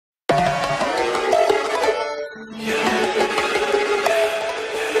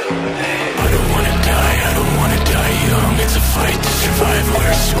It's a fight to survive,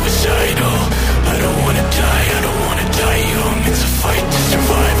 we're suicidal. I don't wanna die, I don't wanna die young. It's a fight to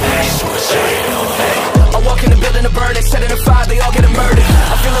survive, we're suicidal. I walk in the building to burn it, setting a fire, they all getting murdered.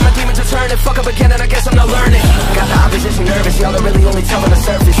 I feel like my demons are turning, fuck up again and I guess I'm not learning. Got the opposition nervous, y'all are really only tell on the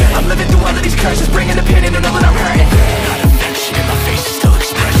surface. I'm living through all of these curses, bringing the pain in and all that I'm hurting. Not affection, my face is still